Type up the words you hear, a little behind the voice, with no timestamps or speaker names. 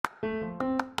Hey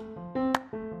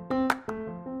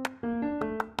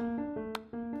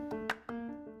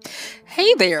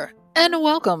there, and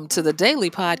welcome to the daily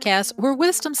podcast where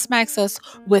wisdom smacks us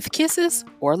with kisses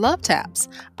or love taps.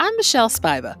 I'm Michelle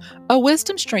Spiva, a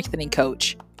wisdom strengthening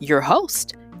coach, your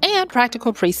host, and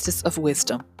practical priestess of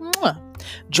wisdom. Mwah.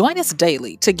 Join us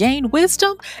daily to gain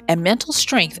wisdom and mental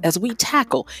strength as we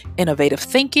tackle innovative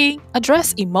thinking,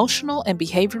 address emotional and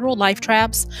behavioral life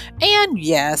traps, and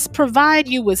yes, provide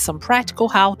you with some practical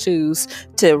how to's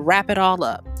to wrap it all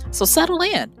up. So settle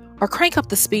in or crank up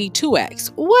the speed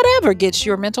 2x, whatever gets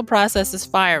your mental processes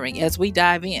firing as we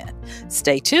dive in.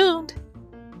 Stay tuned.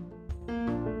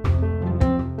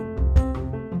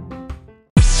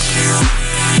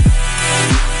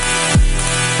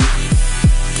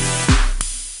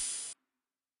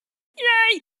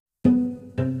 Yay!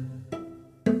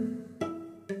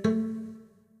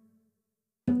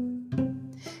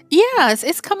 Yes,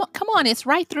 it's come on, it's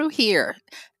right through here.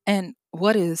 And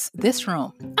what is this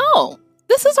room? Oh,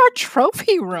 this is our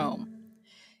trophy room.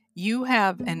 You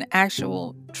have an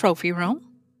actual trophy room?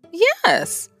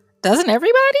 Yes. Doesn't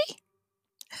everybody?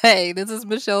 Hey, this is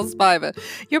Michelle Spiva,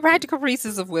 your practical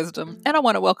priestess of wisdom, and I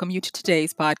want to welcome you to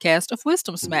today's podcast of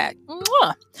Wisdom Smack.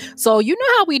 Mwah. So, you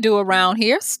know how we do around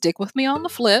here. Stick with me on the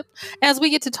flip as we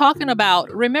get to talking about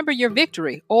Remember Your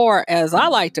Victory, or as I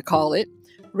like to call it,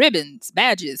 ribbons,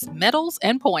 badges, medals,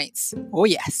 and points. Oh,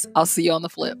 yes, I'll see you on the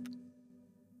flip.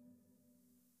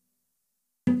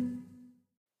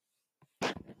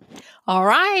 All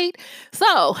right.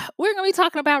 So, we're going to be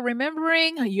talking about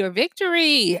remembering your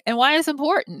victory and why it's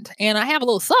important. And I have a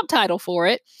little subtitle for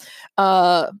it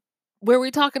uh, where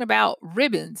we're talking about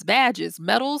ribbons, badges,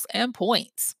 medals, and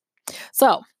points.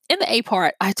 So, in the A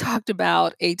part, I talked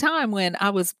about a time when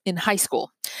I was in high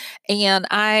school and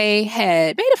I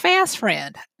had made a fast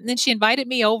friend. And then she invited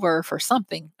me over for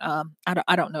something. I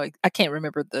don't know. I can't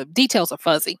remember. The details are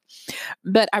fuzzy.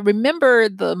 But I remember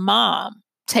the mom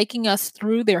taking us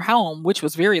through their home, which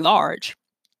was very large,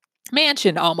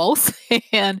 mansion almost.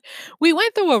 And we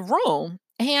went through a room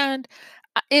and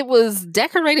it was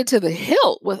decorated to the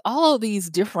hilt with all of these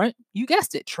different, you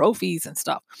guessed it, trophies and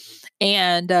stuff.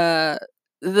 And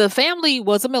the family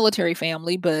was a military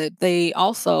family, but they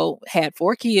also had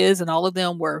four kids, and all of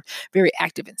them were very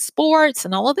active in sports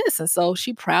and all of this. And so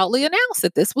she proudly announced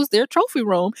that this was their trophy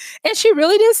room. And she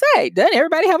really did say, doesn't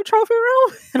everybody have a trophy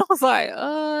room? And I was like,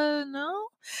 no.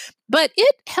 But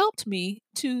it helped me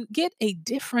to get a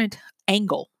different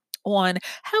angle on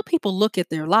how people look at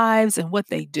their lives and what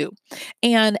they do.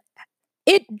 And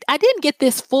I didn't get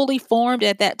this fully formed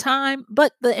at that time,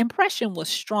 but the impression was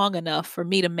strong enough for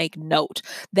me to make note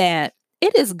that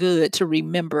it is good to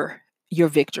remember your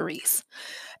victories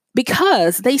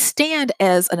because they stand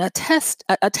as a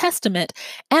testament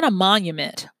and a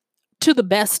monument to the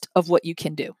best of what you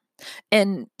can do.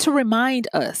 And to remind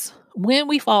us when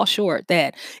we fall short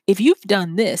that if you've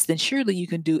done this, then surely you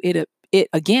can do it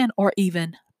again or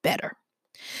even better.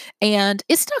 And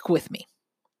it stuck with me.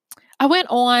 I went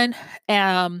on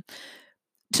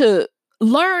to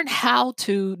learn how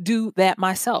to do that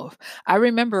myself. I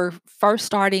remember first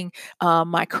starting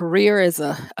my career as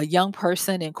a young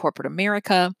person in corporate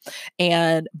America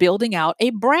and building out a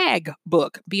brag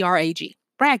book, BRAG,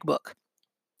 brag book.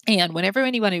 And whenever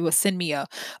anybody would send me a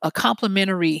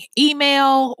complimentary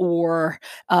email or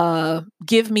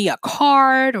give me a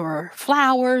card or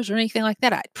flowers or anything like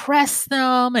that, I'd press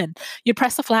them and you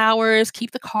press the flowers, keep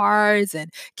the cards,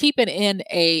 and keep it in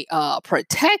a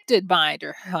protected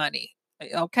binder, honey.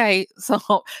 Okay.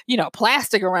 So,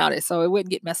 plastic around it so it wouldn't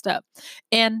get messed up.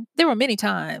 And there were many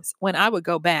times when I would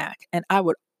go back and I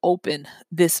would open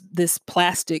this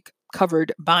plastic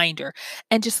covered binder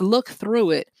and just look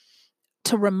through it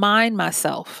to remind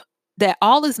myself that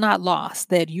all is not lost,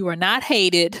 that you are not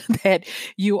hated, that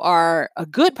you are a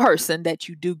good person, that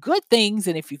you do good things.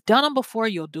 And if you've done them before,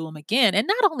 you'll do them again. And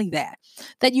not only that,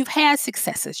 that you've had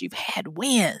successes, you've had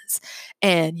wins,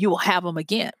 and you will have them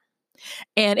again.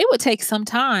 And it would take some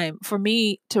time for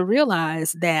me to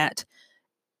realize that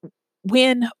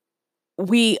when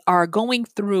we are going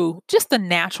through just the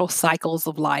natural cycles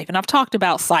of life, and I've talked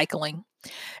about cycling,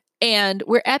 and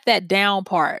we're at that down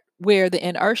part where the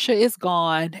inertia is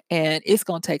gone and it's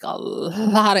going to take a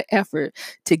lot of effort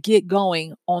to get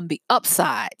going on the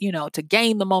upside, to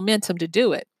gain the momentum to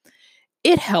do it.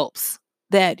 It helps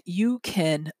that you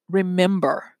can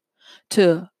remember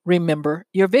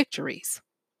your victories.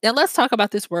 Now, let's talk about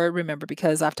this word remember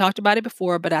because I've talked about it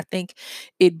before, but I think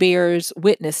it bears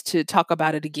witness to talk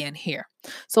about it again here.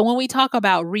 So, when we talk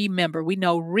about remember, we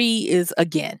know re is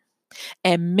again.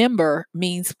 And member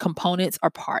means components or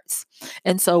parts.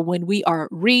 And so when we are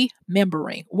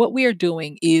remembering, what we are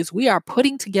doing is we are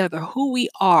putting together who we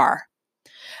are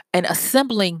and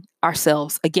assembling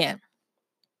ourselves again.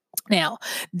 Now,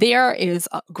 there is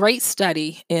a great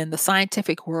study in the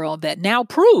scientific world that now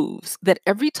proves that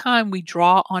every time we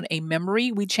draw on a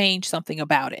memory, we change something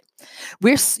about it.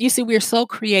 You see, we're so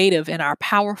creative in our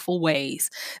powerful ways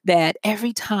that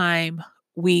every time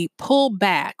we pull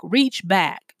back, reach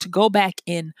back to go back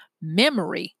in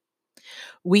memory,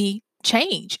 we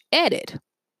change, edit,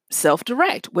 self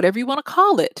direct, whatever you want to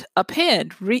call it,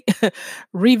 append,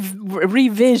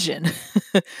 revision,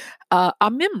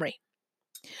 a memory.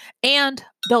 And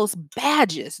those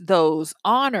badges, those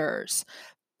honors,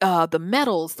 the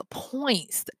medals, the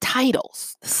points, the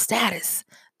titles, the status,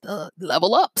 the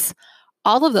level ups,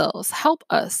 all of those help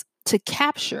us to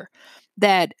capture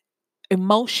that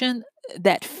emotion,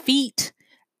 that feat,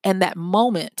 and that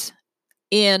moment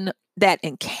in that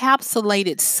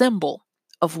encapsulated symbol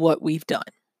of what we've done.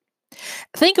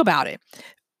 Think about it.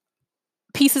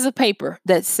 Pieces of paper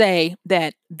that say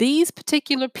that these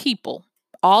particular people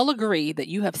all agree that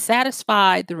you have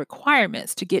satisfied the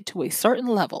requirements to get to a certain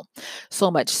level, so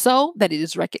much so that it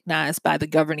is recognized by the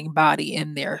governing body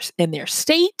in their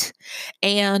state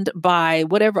and by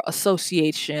whatever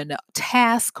association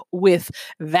tasked with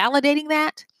validating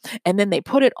that. And then they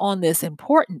put it on this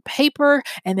important paper,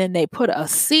 and then they put a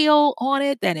seal on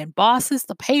it that embosses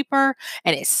the paper,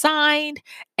 and it's signed,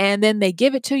 and then they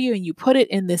give it to you, and you put it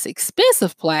in this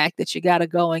expensive plaque that you got to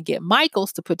go and get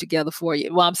Michaels to put together for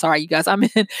you. Well, I'm sorry, you guys. I'm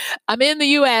in the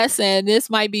US, and this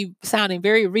might be sounding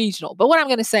very regional, but what I'm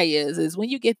going to say is when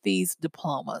you get these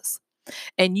diplomas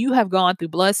and you have gone through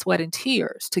blood, sweat, and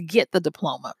tears to get the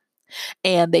diploma,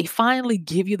 and they finally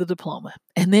give you the diploma,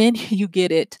 and then you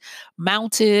get it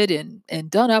mounted and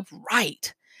done up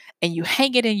right, and you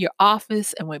hang it in your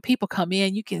office, and when people come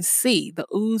in, you can see the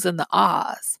oohs and the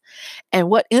ahs. And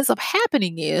what ends up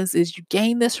happening is you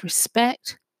gain this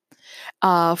respect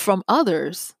from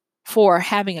others for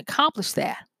having accomplished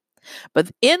that.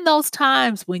 But in those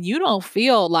times when you don't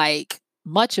feel like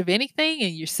much of anything,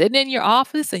 and you're sitting in your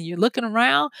office and you're looking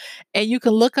around, and you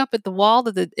can look up at the wall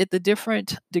at the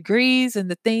different degrees and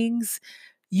the things,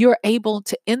 you're able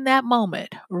to, in that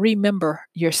moment, remember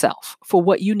yourself for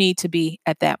what you need to be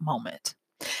at that moment.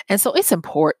 And so it's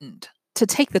important to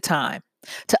take the time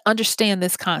to understand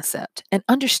this concept and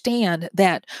understand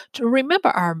that to remember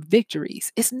our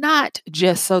victories is not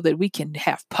just so that we can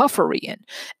have puffery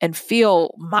and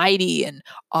feel mighty and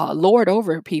lord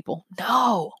over people.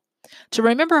 No. To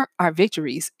remember our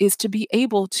victories is to be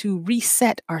able to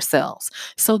reset ourselves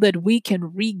so that we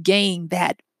can regain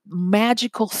that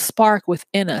magical spark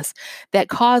within us that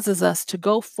causes us to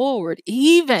go forward,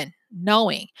 even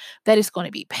knowing that it's going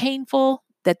to be painful,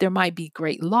 that there might be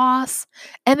great loss,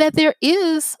 and that there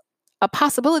is a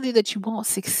possibility that you won't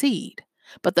succeed.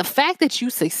 But the fact that you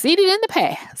succeeded in the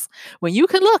past, when you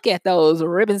can look at those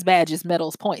ribbons, badges,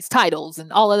 medals, points, titles,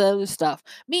 and all of that other stuff,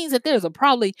 means that there's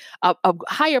probably a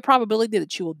higher probability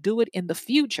that you will do it in the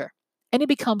future. And it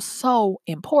becomes so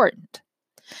important.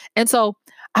 And so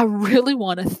I really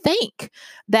want to thank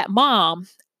that mom,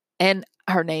 and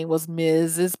her name was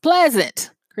Mrs.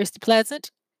 Pleasant, Christy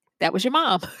Pleasant. That was your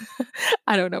mom.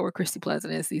 I don't know where Christy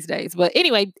Pleasant is these days, but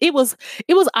anyway, it was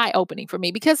eye opening for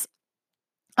me because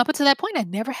up until that point, I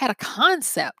never had a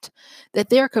concept that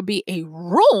there could be a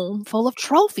room full of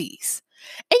trophies.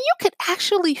 And you could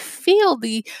actually feel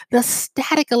the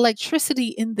static electricity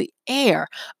in the air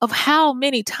of how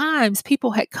many times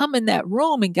people had come in that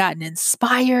room and gotten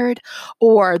inspired,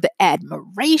 or the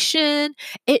admiration.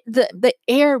 The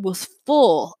air was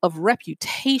full of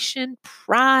reputation,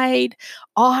 pride,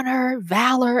 honor,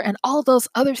 valor, and all those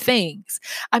other things.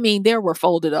 I mean, there were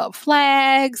folded up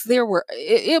flags.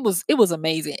 It was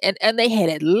amazing. And they had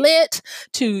it lit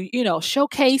to,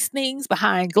 showcase things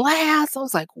behind glass. I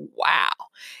was like, wow.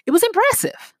 It was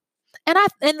impressive. And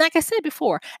like I said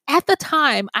before, at the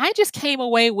time, I just came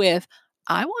away with,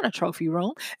 I want a trophy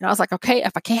room. And I was like, okay,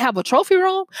 if I can't have a trophy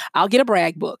room, I'll get a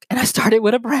brag book. And I started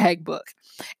with a brag book.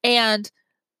 And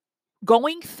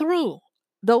going through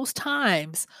those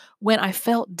times when I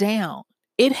felt down,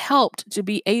 it helped to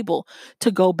be able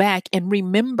to go back and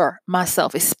remember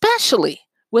myself, especially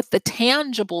with the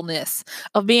tangibleness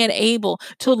of being able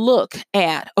to look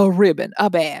at a ribbon, a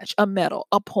badge, a medal,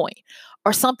 a point,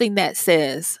 or something that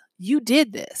says, you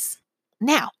did this.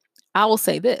 Now, I will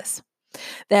say this,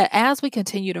 that as we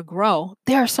continue to grow,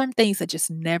 there are some things that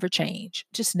just never change.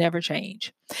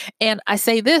 And I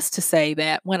say this to say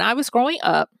that when I was growing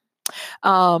up,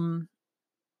 um,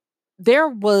 there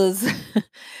was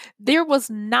there was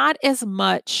not as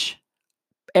much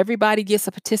everybody gets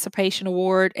a participation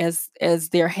award as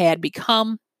there had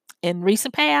become in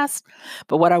recent past.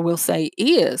 But what I will say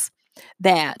is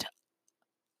that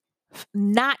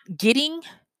not getting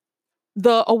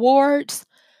the awards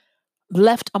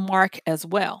left a mark as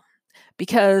well,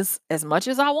 because as much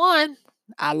as I won,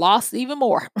 I lost even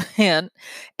more. And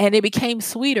it became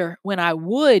sweeter when I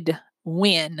would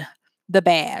win the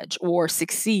badge or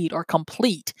succeed or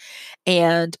complete.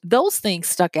 And those things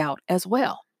stuck out as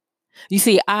well. You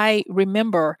see, I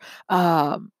remember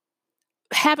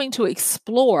having to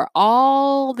explore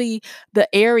all the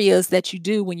areas that you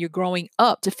do when you're growing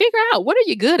up to figure out what are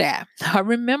you good at. I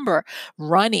remember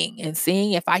running and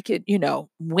seeing if I could,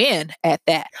 win at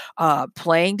that.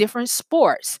 Playing different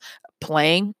sports,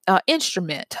 playing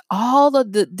instrument, all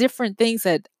of the different things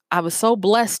that I was so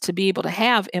blessed to be able to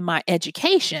have in my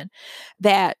education,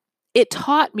 that it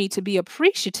taught me to be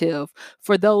appreciative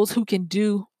for those who can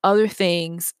do other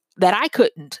things that I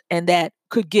couldn't, and that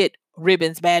could get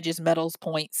ribbons, badges, medals,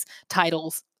 points,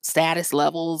 titles, status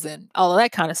levels, and all of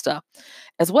that kind of stuff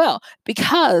as well.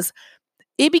 Because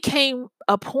it became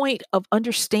a point of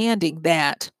understanding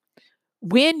that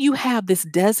when you have this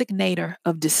designator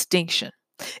of distinction,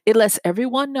 it lets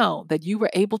everyone know that you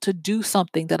were able to do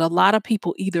something that a lot of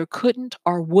people either couldn't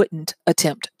or wouldn't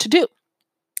attempt to do.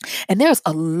 And there's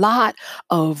a lot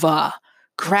of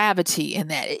gravity in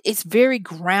that. It's very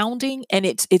grounding, and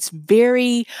it's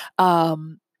very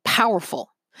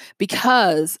powerful,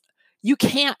 because you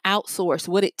can't outsource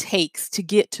what it takes to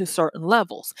get to certain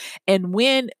levels. And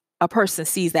when a person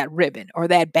sees that ribbon or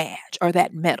that badge or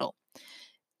that medal,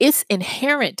 it's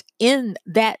inherent in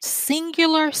that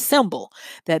singular symbol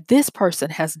that this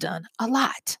person has done a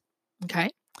lot.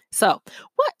 Okay. So,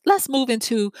 let's move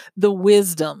into the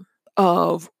wisdom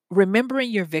of remembering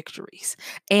your victories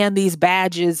and these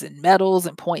badges and medals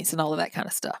and points and all of that kind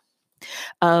of stuff.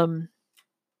 Um,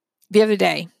 the other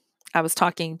day, I was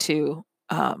talking to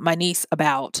my niece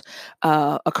about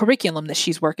a curriculum that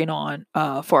she's working on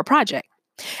for a project.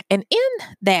 And in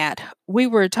that, we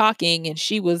were talking, and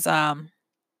she was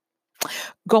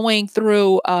going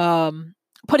through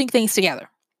putting things together.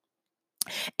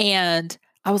 And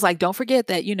I was like, don't forget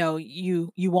that,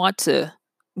 you want to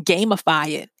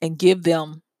gamify it and give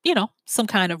them, some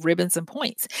kind of ribbons and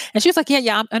points. And she was like,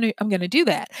 yeah, I'm going to do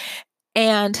that.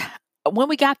 And when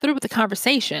we got through with the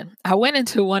conversation, I went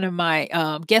into one of my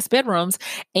guest bedrooms,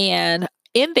 and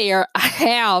in there, I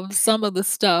have some of the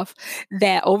stuff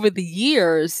that over the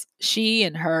years she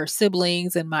and her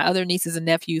siblings and my other nieces and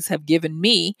nephews have given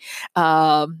me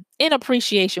in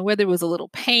appreciation, whether it was a little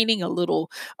painting, a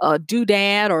little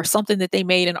doodad, or something that they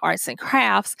made in arts and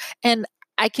crafts. And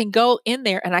I can go in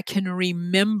there and I can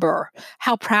remember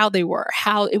how proud they were,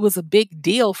 how it was a big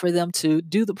deal for them to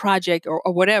do the project, or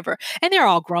whatever. And they're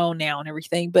all grown now and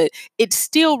everything, but it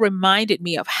still reminded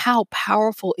me of how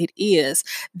powerful it is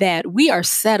that we are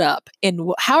set up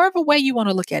in however way you want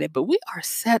to look at it, but we are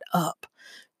set up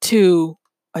to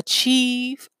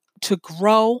achieve, to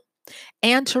grow,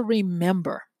 and to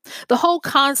remember. The whole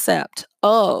concept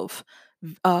of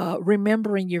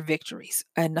remembering your victories,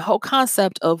 and the whole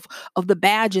concept of the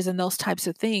badges and those types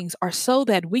of things, are so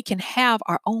that we can have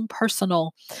our own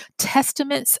personal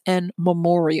testaments and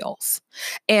memorials.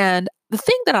 And the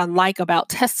thing that I like about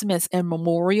testaments and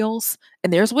memorials,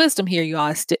 and there's wisdom here, you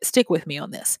guys, stick with me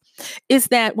on this, is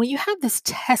that when you have this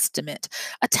testament,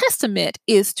 a testament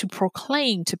is to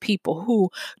proclaim to people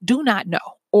who do not know,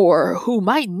 or who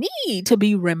might need to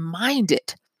be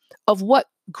reminded of what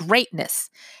greatness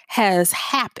has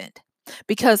happened.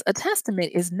 Because a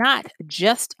testament is not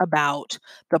just about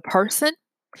the person,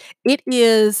 it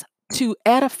is to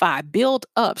edify, build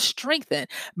up, strengthen,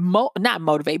 not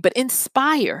motivate, but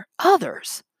inspire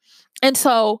others. And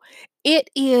so it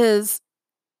is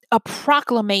a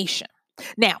proclamation.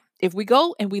 Now, if we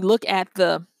go and we look at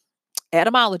the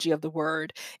etymology of the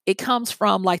word, it comes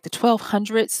from like the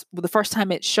 1200s, the first time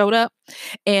it showed up,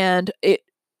 and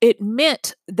it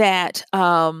meant that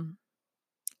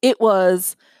it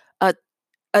was a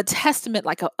a testament,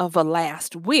 like of a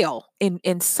last will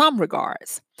in some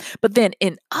regards, but then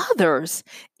in others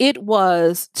it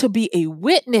was to be a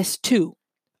witness to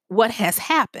what has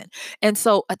happened. And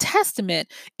so a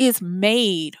testament is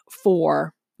made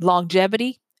for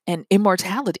longevity and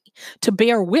immortality, to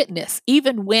bear witness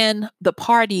even when the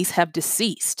parties have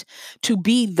deceased, to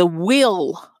be the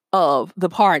will of the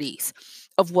parties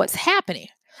of what's happening.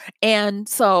 And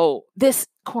so this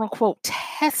quote unquote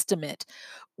testament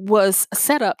was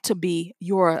set up to be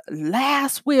your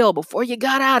last will before you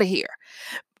got out of here.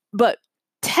 But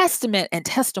testament and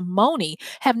testimony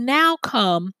have now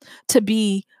come to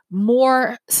be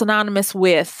more synonymous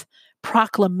with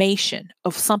proclamation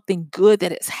of something good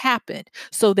that has happened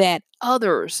so that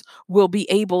others will be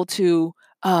able to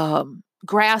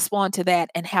grasp onto that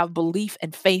and have belief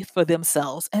and faith for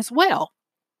themselves as well.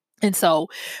 And so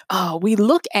we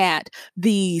look at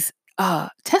these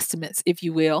testaments, if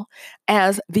you will,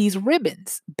 as these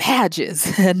ribbons,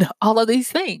 badges, and all of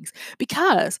these things.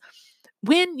 Because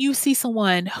when you see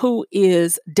someone who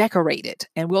is decorated,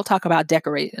 and we'll talk about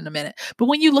decorated in a minute, but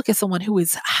when you look at someone who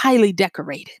is highly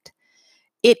decorated,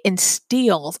 it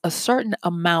instills a certain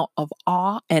amount of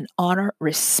awe and honor,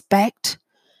 respect,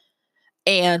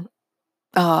 and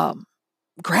um,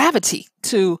 gravity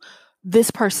to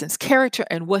this person's character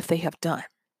and what they have done.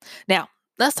 Now,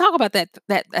 let's talk about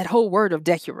that whole word of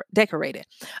decorated.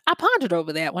 I pondered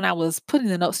over that when I was putting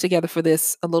the notes together for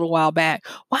this a little while back.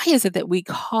 Why is it that we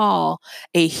call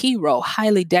a hero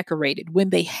highly decorated when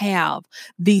they have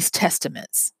these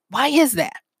testaments? Why is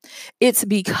that? It's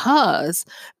because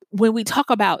when we talk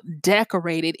about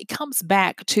decorated, it comes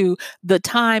back to the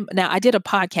time. Now, I did a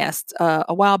podcast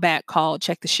a while back called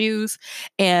Check the Shoes,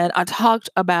 and I talked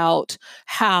about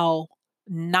how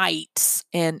knights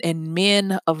and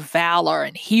men of valor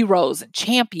and heroes and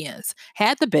champions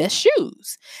had the best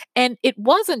shoes. And it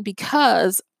wasn't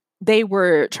because they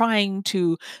were trying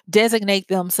to designate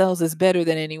themselves as better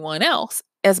than anyone else,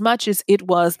 as much as it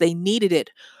was they needed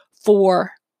it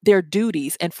for their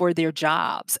duties and for their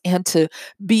jobs and to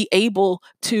be able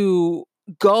to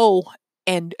go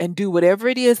and do whatever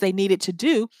it is they needed to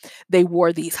do. They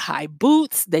wore these high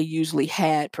boots. They usually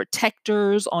had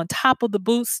protectors on top of the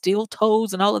boots, steel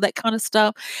toes, and all of that kind of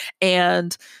stuff.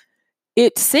 And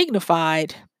it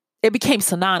signified, it became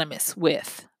synonymous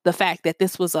with the fact that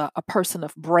this was a person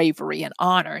of bravery and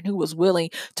honor and who was willing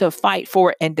to fight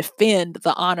for and defend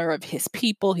the honor of his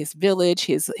people, his village,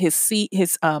 his seat,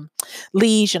 his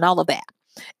liege, and all of that.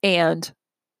 And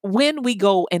when we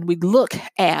go and we look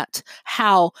at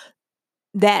how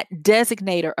that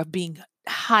designator of being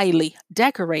highly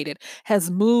decorated has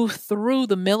moved through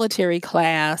the military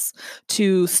class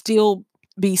to still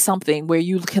be something where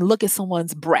you can look at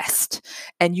someone's breast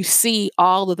and you see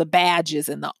all of the badges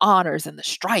and the honors and the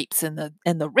stripes and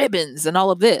the ribbons and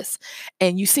all of this,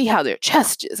 and you see how their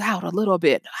chest is out a little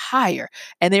bit higher,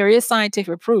 and there is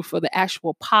scientific proof for the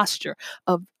actual posture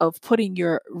of putting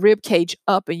your rib cage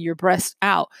up and your breast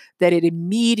out, that it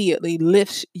immediately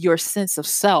lifts your sense of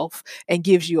self and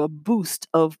gives you a boost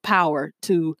of power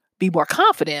to be more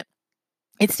confident.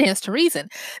 It stands to reason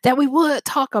that we would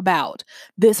talk about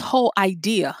this whole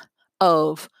idea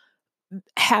of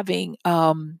having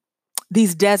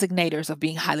these designators of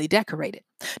being highly decorated.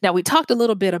 Now, we talked a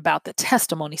little bit about the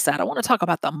testimony side. I want to talk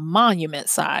about the monument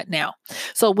side now.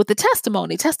 So, with the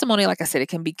testimony, like I said, it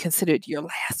can be considered your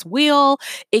last will,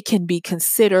 it can be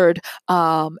considered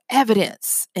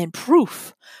evidence and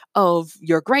proof of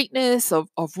your greatness, of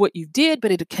what you did, but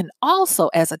it can also,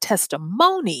 as a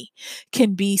testimony,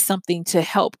 can be something to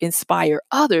help inspire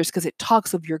others because it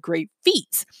talks of your great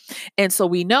feats. And so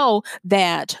we know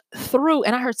that through,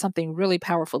 and I heard something really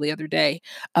powerful the other day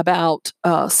about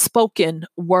spoken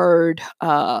word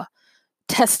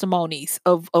testimonies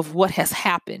of what has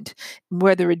happened,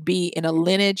 whether it be in a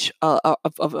lineage of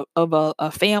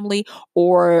a family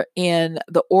or in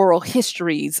the oral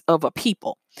histories of a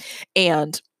people.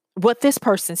 And what this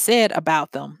person said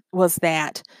about them was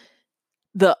that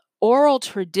the oral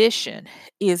tradition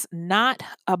is not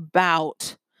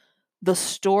about the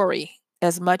story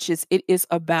as much as it is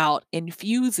about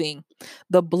infusing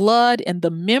the blood and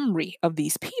the memory of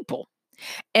these people.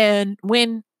 And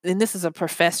this is a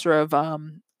professor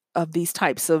of these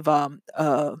types of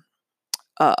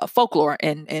folklore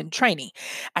and training.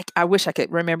 I wish I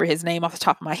could remember his name off the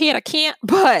top of my head. I can't,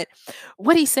 but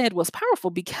what he said was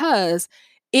powerful because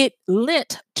it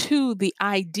lent to the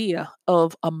idea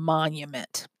of a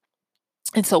monument.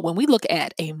 And so when we look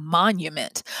at a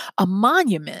monument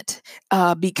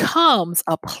becomes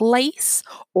a place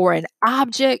or an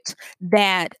object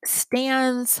that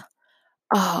stands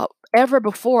uh, ever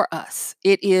before us.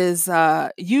 It is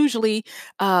usually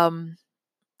um,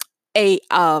 a,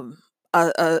 um,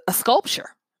 a sculpture.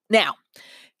 Now,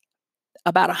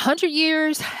 about 100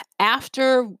 years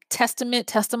after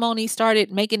testimony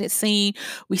started making it seen,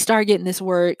 we started getting this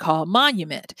word called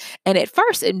monument. And at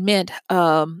first, it meant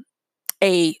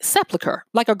a sepulcher,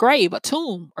 like a grave, a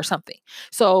tomb, or something.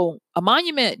 So a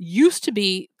monument used to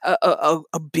be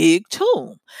a big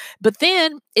tomb, but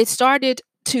then it started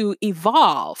to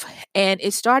evolve and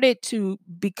it started to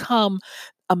become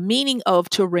a meaning of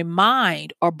to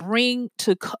remind or bring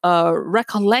to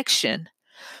recollection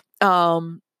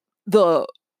um, the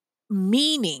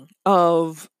meaning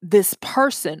of this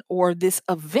person or this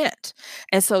event.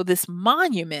 And so this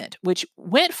monument, which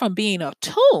went from being a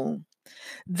tomb,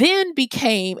 then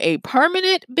became a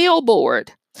permanent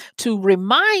billboard to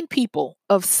remind people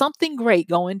of something great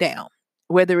going down,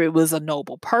 whether it was a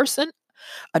notable person,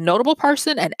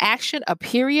 an action, a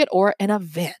period, or an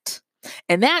event.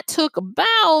 And that took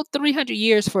about 300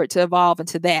 years for it to evolve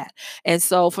into that. And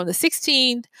so from the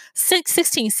 16th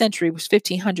century, which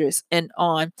 1500s and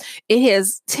on, it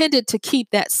has tended to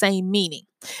keep that same meaning.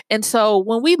 And so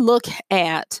when we look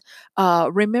at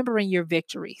remembering your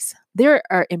victories, there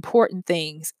are important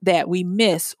things that we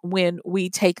miss when we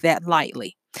take that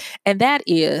lightly. And that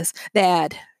is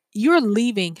that you're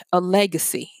leaving a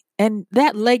legacy. And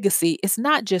that legacy is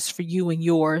not just for you and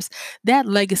yours. That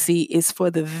legacy is for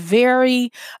the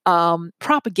very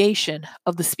propagation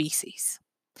of the species.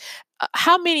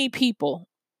 How many people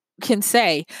can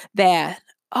say that,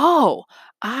 oh,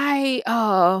 I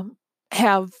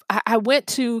went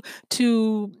to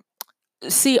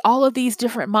see all of these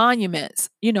different monuments,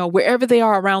 wherever they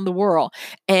are around the world,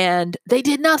 and they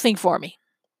did nothing for me.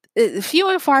 Few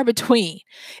and far between.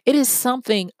 It is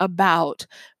something about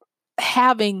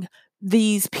having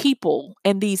these people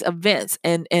and these events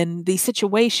and these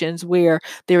situations where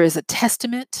there is a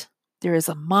testament, there is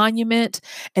a monument,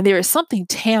 and there is something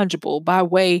tangible by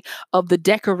way of the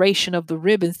decoration of the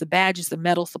ribbons, the badges, the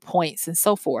medals, the points, and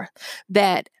so forth,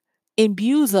 that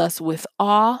imbues us with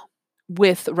awe,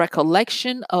 with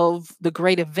recollection of the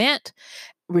great event,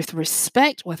 with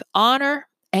respect, with honor,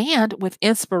 and with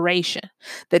inspiration.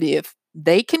 That if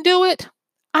they can do it,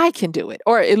 I can do it,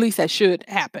 or at least that should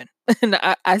happen. And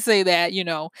I say that,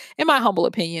 in my humble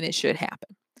opinion, it should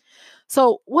happen.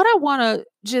 So, what I want to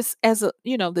just as a,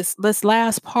 this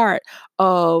last part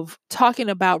of talking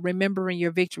about remembering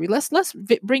your victory, let's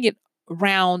bring it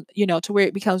around, to where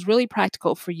it becomes really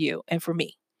practical for you and for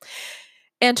me.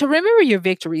 And to remember your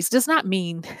victories does not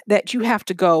mean that you have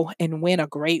to go and win a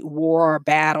great war or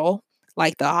battle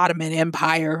like the Ottoman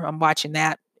Empire. I'm watching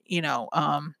that,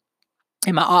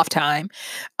 in my off time.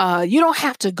 You don't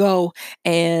have to go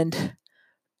and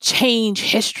change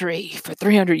history for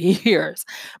 300 years.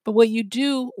 But what you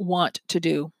do want to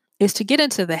do is to get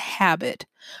into the habit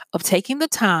of taking the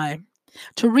time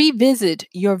to revisit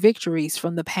your victories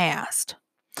from the past.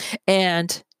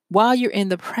 And while you're in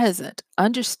the present,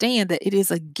 understand that it is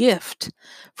a gift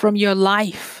from your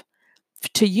life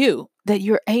to you that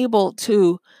you're able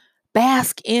to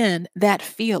bask in that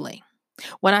feeling.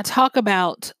 When I talk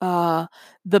about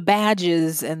the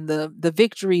badges and the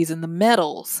victories and the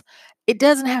medals, it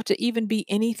doesn't have to even be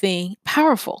anything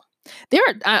powerful.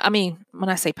 I mean, when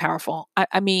I say powerful,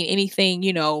 I mean anything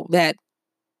that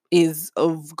is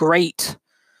of great,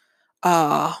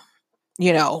 uh,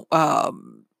 you know,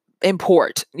 um,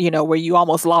 import. Where you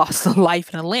almost lost a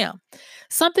life and a limb.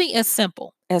 Something as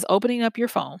simple as opening up your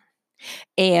phone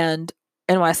and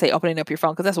when I say opening up your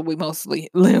phone, because that's what we mostly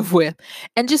live with,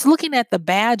 and just looking at the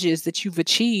badges that you've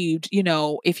achieved,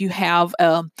 if you have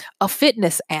a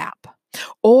fitness app,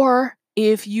 or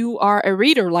if you are a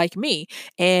reader like me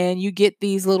and you get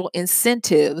these little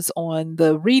incentives on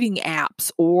the reading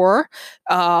apps, or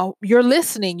your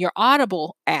listening, your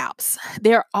Audible apps,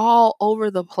 they're all over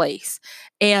the place.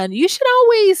 And you should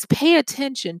always pay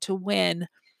attention to when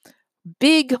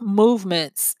big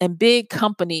movements and big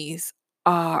companies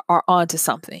are onto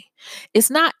something. It's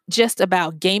not just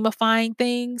about gamifying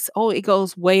things. Oh, it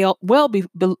goes beyond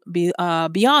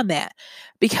that.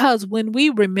 Because when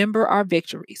we remember our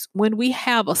victories, when we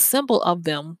have a symbol of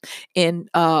them in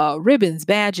ribbons,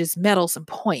 badges, medals, and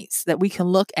points that we can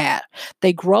look at,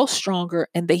 they grow stronger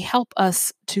and they help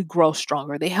us to grow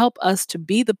stronger. They help us to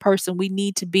be the person we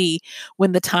need to be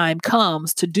when the time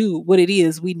comes to do what it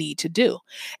is we need to do.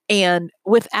 And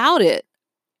without it,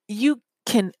 you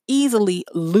can easily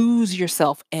lose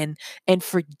yourself and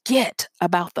forget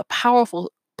about the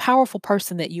powerful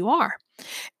person that you are.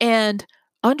 And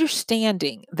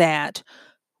understanding that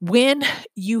when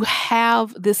you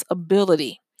have this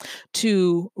ability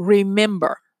to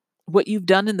remember what you've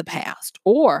done in the past,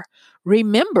 or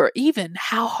remember even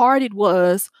how hard it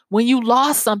was when you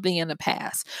lost something in the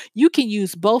past, you can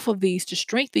use both of these to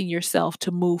strengthen yourself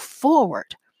to move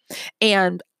forward.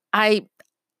 And I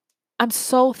I'm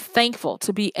so thankful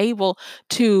to be able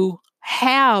to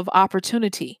have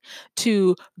opportunity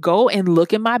to go and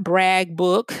look in my brag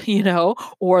book,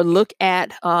 or look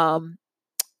at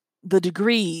the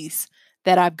degrees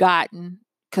that I've gotten,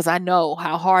 because I know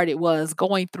how hard it was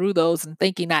going through those and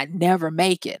thinking I'd never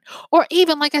make it. Or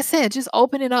even, like I said, just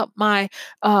opening up my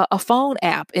a phone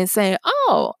app and saying,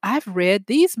 "Oh, I've read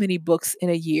these many books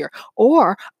in a year,"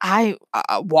 or I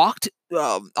walked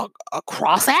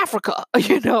across Africa,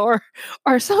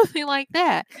 or something like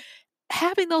that.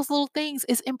 Having those little things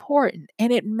is important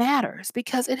and it matters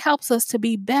because it helps us to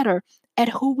be better at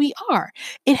who we are.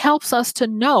 It helps us to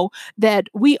know that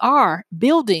we are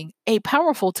building a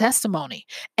powerful testimony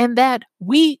and that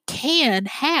we can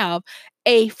have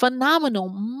a phenomenal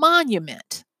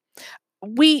monument.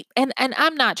 We and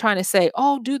I'm not trying to say,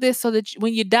 oh, do this so that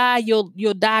when you die you'll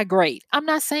die great. I'm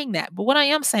not saying that, but what I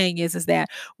am saying is that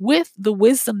with the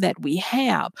wisdom that we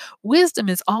have, wisdom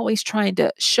is always trying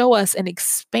to show us and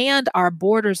expand our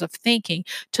borders of thinking,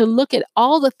 to look at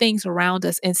all the things around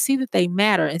us and see that they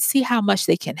matter and see how much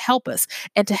they can help us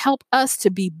and to help us to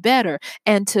be better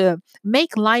and to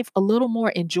make life a little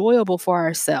more enjoyable for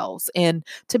ourselves, and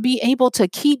to be able to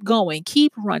keep going,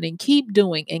 keep running, keep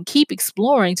doing, and keep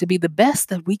exploring to be the best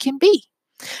that we can be.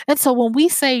 And so when we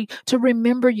say to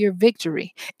remember your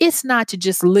victory, it's not to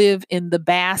just live in the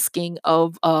basking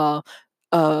of uh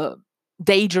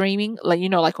daydreaming,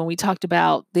 like when we talked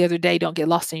about the other day, don't get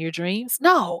lost in your dreams.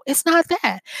 No, it's not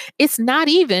that. It's not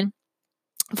even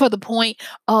for the point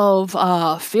of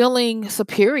feeling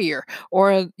superior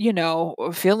or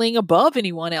feeling above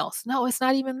anyone else. No, it's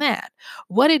not even that.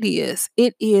 What it is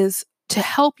to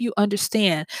help you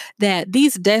understand that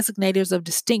these designators of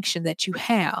distinction that you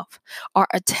have are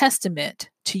a testament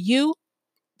to you,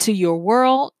 to your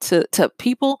world, to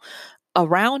people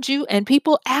around you and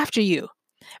people after you,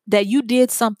 that you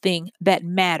did something that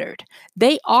mattered.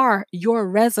 They are your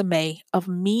resume of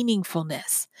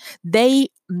meaningfulness. They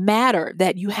matter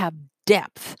that you have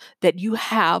depth, that you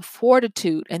have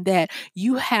fortitude, and that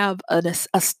you have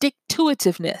a stick to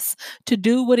itiveness to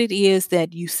do what it is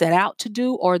that you set out to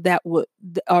do, or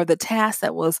or the task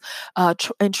that was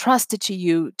entrusted to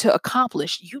you to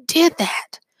accomplish. You did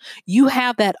that. You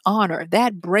have that honor,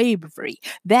 that bravery,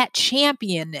 that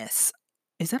championness.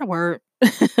 Is that a word?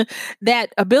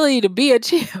 That ability to be a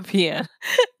champion.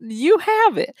 You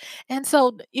have it. And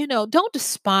so, don't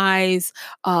despise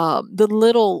the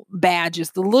little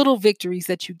badges, the little victories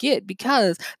that you get,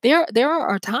 because there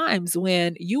are times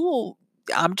when you will.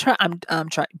 I'm trying.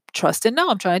 Trust and know.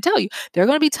 I'm trying to tell you, there are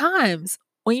going to be times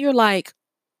when you're like,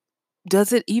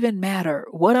 does it even matter?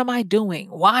 What am I doing?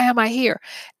 Why am I here?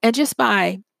 And just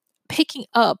by picking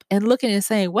up and looking and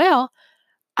saying, well,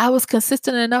 I was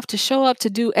consistent enough to show up to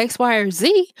do X, Y, or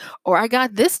Z, or I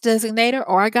got this designator,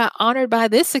 or I got honored by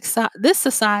this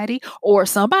society, or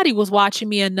somebody was watching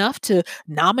me enough to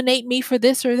nominate me for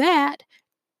this or that.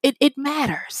 It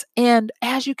matters. And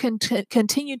as you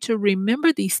continue to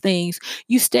remember these things,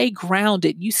 you stay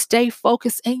grounded, you stay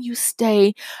focused, and you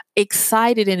stay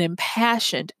excited and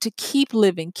impassioned to keep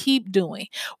living, keep doing.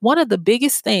 One of the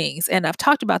biggest things, and I've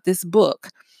talked about this book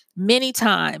many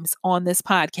times on this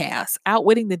podcast,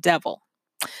 Outwitting the Devil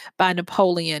by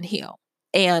Napoleon Hill.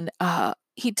 And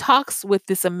he talks with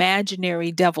this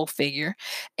imaginary devil figure,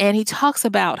 and he talks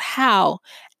about how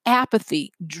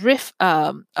apathy,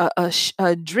 drifting,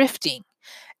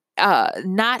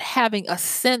 not having a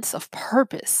sense of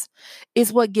purpose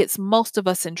is what gets most of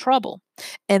us in trouble,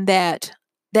 and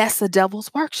that's the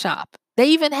devil's workshop. They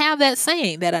even have that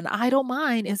saying that an idle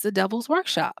mind is the devil's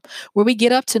workshop, where we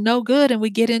get up to no good and we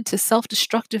get into self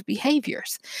destructive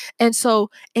behaviors. And so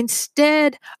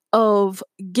instead of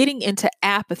getting into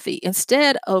apathy,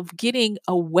 instead of getting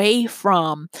away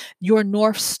from your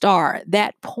North Star,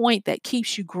 that point that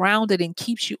keeps you grounded and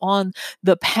keeps you on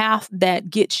the path that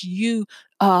gets you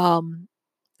to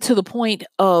the point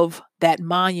of that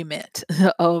monument,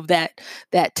 of that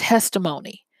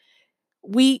testimony,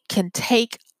 we can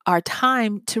take our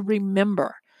time to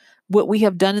remember what we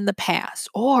have done in the past,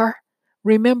 or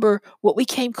remember what we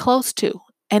came close to.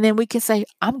 And then we can say,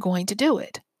 I'm going to do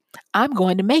it. I'm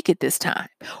going to make it this time.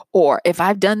 Or if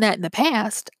I've done that in the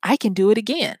past, I can do it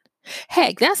again.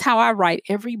 Heck, that's how I write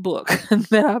every book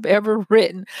that I've ever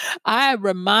written. I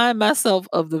remind myself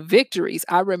of the victories.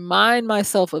 I remind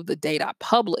myself of the date I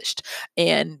published.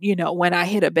 And, when I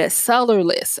hit a bestseller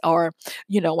list, or,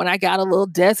 when I got a little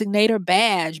designator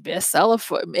badge, bestseller,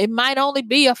 for it might only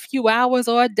be a few hours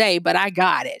or a day, but I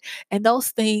got it. And those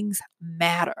things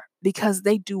matter because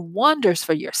they do wonders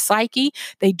for your psyche.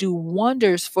 They do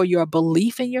wonders for your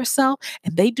belief in yourself.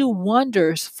 And they do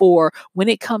wonders for when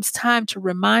it comes time to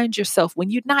remind yourself,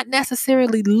 when you're not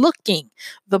necessarily looking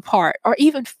the part or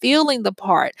even feeling the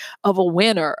part of a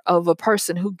winner, of a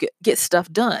person who gets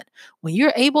stuff done. When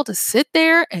you're able to sit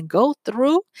there and go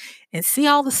through and see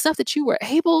all the stuff that you were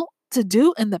able to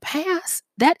do in the past,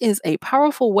 that is a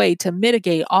powerful way to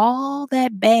mitigate all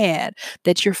that bad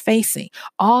that you're facing,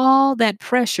 all that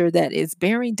pressure that is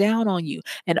bearing down on you,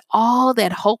 and all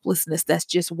that hopelessness that's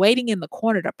just waiting in the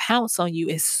corner to pounce on you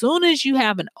as soon as you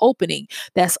have an opening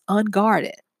that's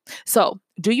unguarded. So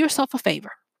do yourself a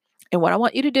favor. And what I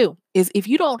want you to do is if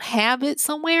you don't have it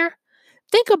somewhere,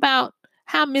 think about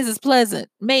how Mrs. Pleasant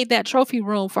made that trophy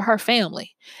room for her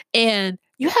family. And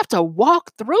you have to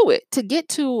walk through it to get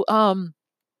to a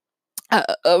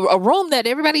room that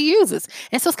everybody uses.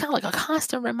 And so it's kind of like a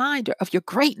constant reminder of your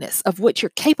greatness, of what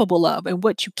you're capable of and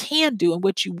what you can do and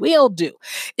what you will do.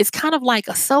 It's kind of like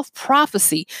a self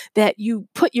prophecy that you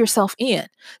put yourself in.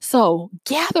 So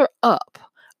gather up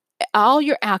all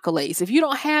your accolades. If you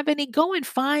don't have any, go and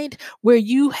find where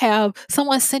you have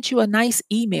someone sent you a nice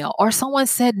email or someone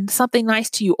said something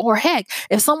nice to you, or heck,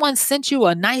 if someone sent you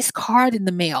a nice card in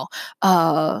the mail,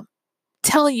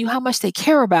 telling you how much they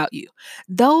care about you.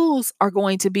 Those are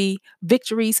going to be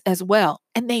victories as well.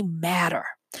 And they matter.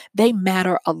 They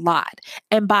matter a lot.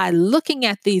 And by looking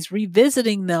at these,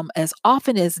 revisiting them as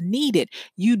often as needed,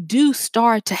 you do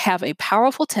start to have a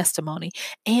powerful testimony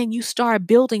and you start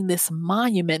building this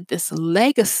monument, this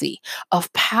legacy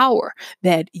of power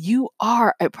that you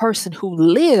are a person who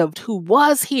lived, who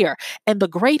was here. And the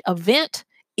great event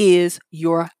is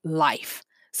your life.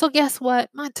 So guess what?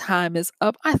 My time is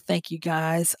up. I thank you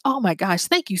guys. Oh my gosh,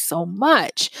 thank you so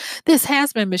much. This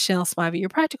has been Michelle Spiva, your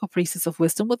practical priestess of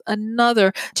wisdom, with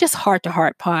another just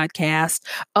heart-to-heart podcast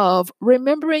of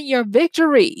remembering your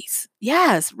victories.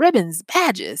 Yes, ribbons,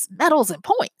 badges, medals, and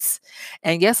points.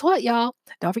 And guess what, y'all?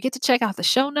 Don't forget to check out the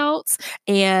show notes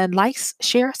and like,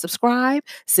 share, subscribe.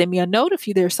 Send me a note if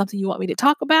there's something you want me to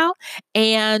talk about.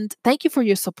 And thank you for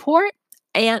your support.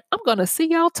 And I'm going to see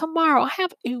y'all tomorrow.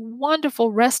 Have a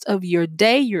wonderful rest of your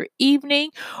day, your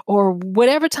evening, or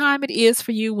whatever time it is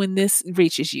for you when this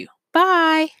reaches you.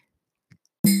 Bye.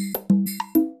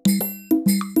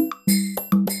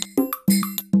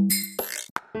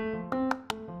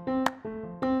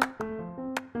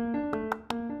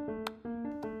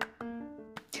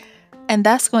 And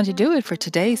that's going to do it for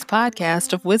today's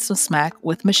podcast of Wisdom Smack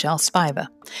with Michelle Spiva.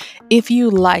 If you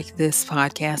like this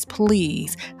podcast,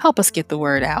 please help us get the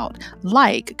word out.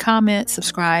 Like, comment,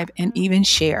 subscribe, and even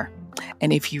share.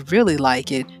 And if you really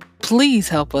like it, please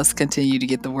help us continue to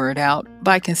get the word out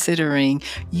by considering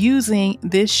using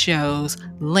this show's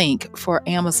link for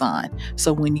Amazon.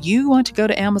 So when you want to go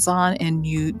to Amazon and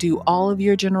you do all of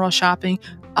your general shopping,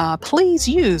 please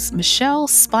use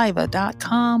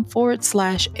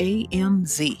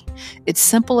michellespiva.com/AMZ. It's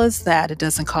simple as that. It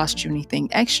doesn't cost you anything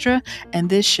extra, and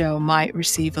this show might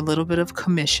receive a little bit of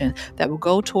commission that will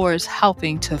go towards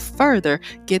helping to further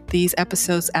get these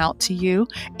episodes out to you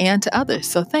and to others.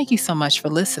 So thank you so much for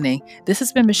listening. This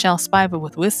has been Michelle Spiva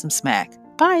with Wisdom Smack.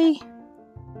 Bye.